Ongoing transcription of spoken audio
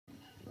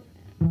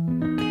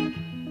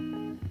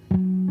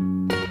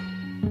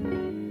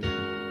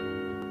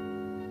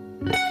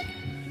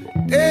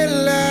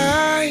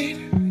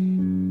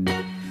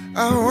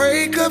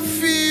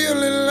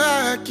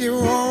it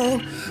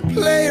won't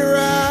play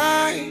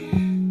right.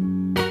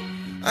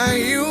 I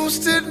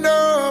used to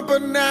know,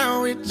 but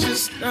now it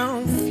just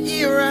don't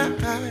feel right.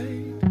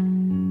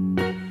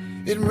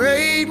 It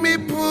made me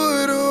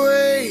put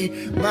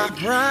away my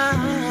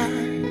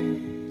pride.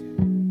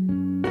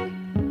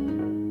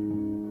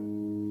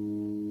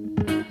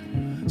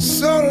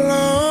 So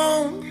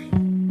long,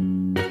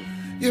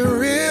 you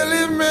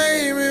really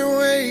made me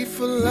wait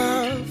for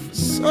love for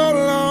so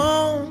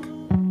long.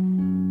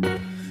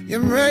 You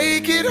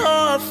make it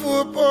hard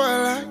for a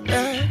boy like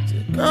that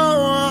to go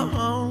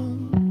on.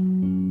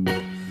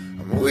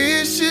 I'm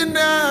wishing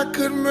I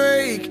could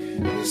make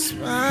you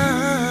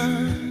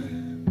smile.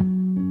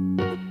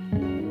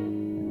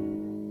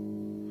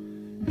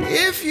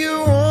 If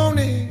you want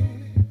it,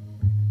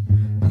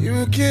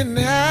 you can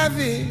have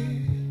it.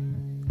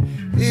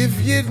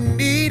 If you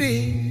need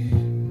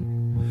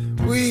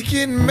it, we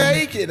can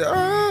make it.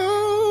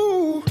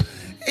 Oh,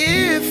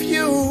 if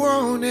you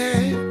want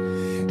it,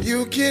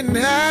 you can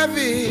have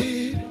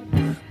it.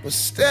 But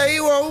stay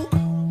woke,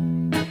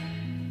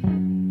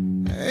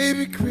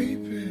 baby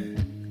creeping.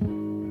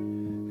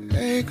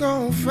 They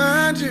gon'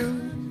 find you,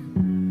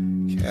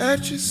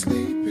 catch you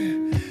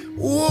sleeping.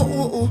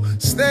 Ooh,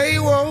 stay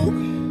woke,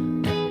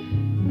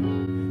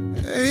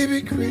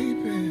 baby creeping.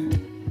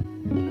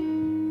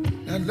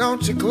 Now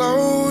don't you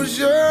close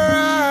your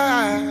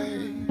eyes.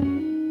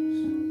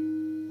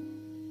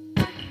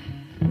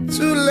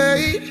 Too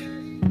late.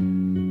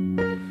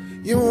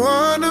 You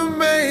wanna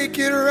make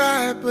it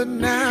right, but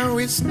now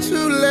it's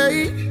too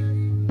late.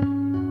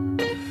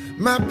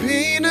 My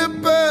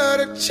peanut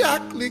butter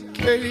chocolate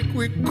cake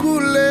with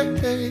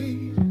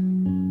Kool-Aid.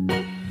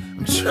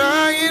 I'm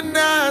trying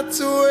not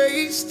to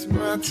waste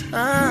my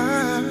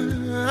time.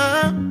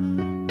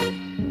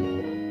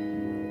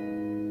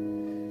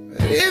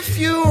 If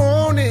you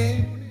want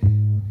it,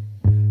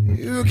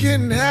 you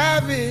can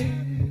have it.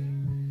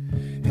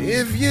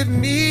 If you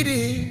need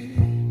it,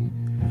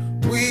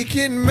 we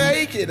can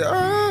make it.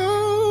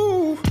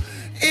 Oh,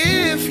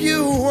 if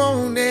you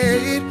want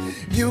it,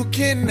 you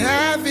can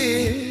have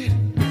it.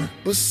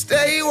 But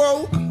stay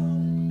woke,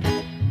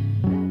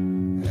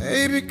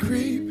 baby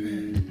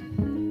creeping.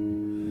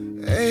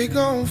 They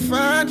gon'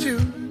 find you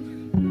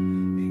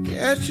and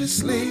get you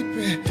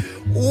sleeping.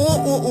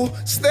 Ooh,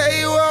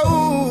 stay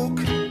woke,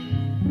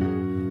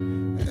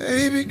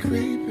 baby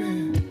creeping.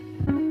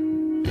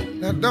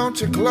 Now don't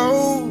you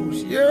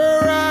close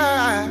your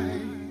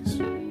eyes.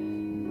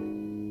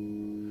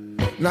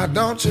 Now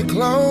don't you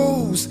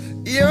close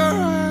your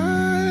eyes.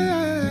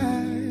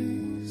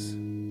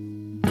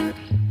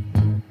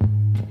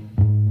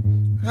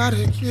 How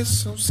to get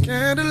so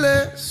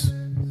scandalous.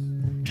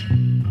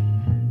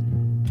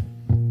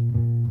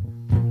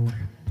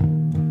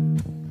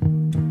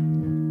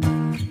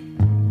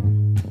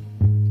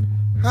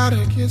 How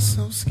to get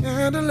so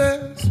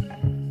scandalous.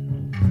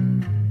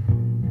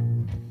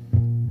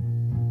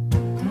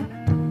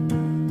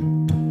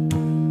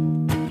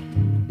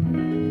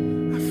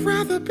 I'd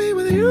rather be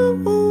with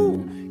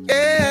you,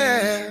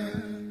 yeah.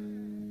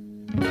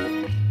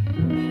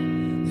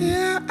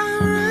 Yeah,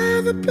 I'd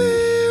rather be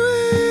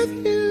with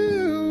you.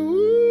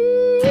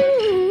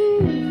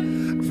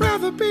 I'd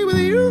rather be with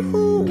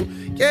you,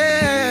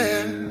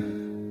 yeah.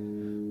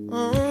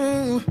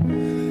 Oh,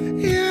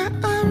 yeah,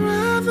 I'd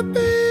rather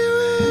be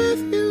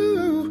with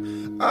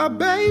you. Oh,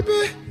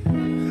 baby,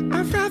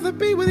 I'd rather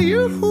be with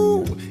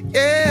you,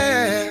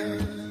 yeah.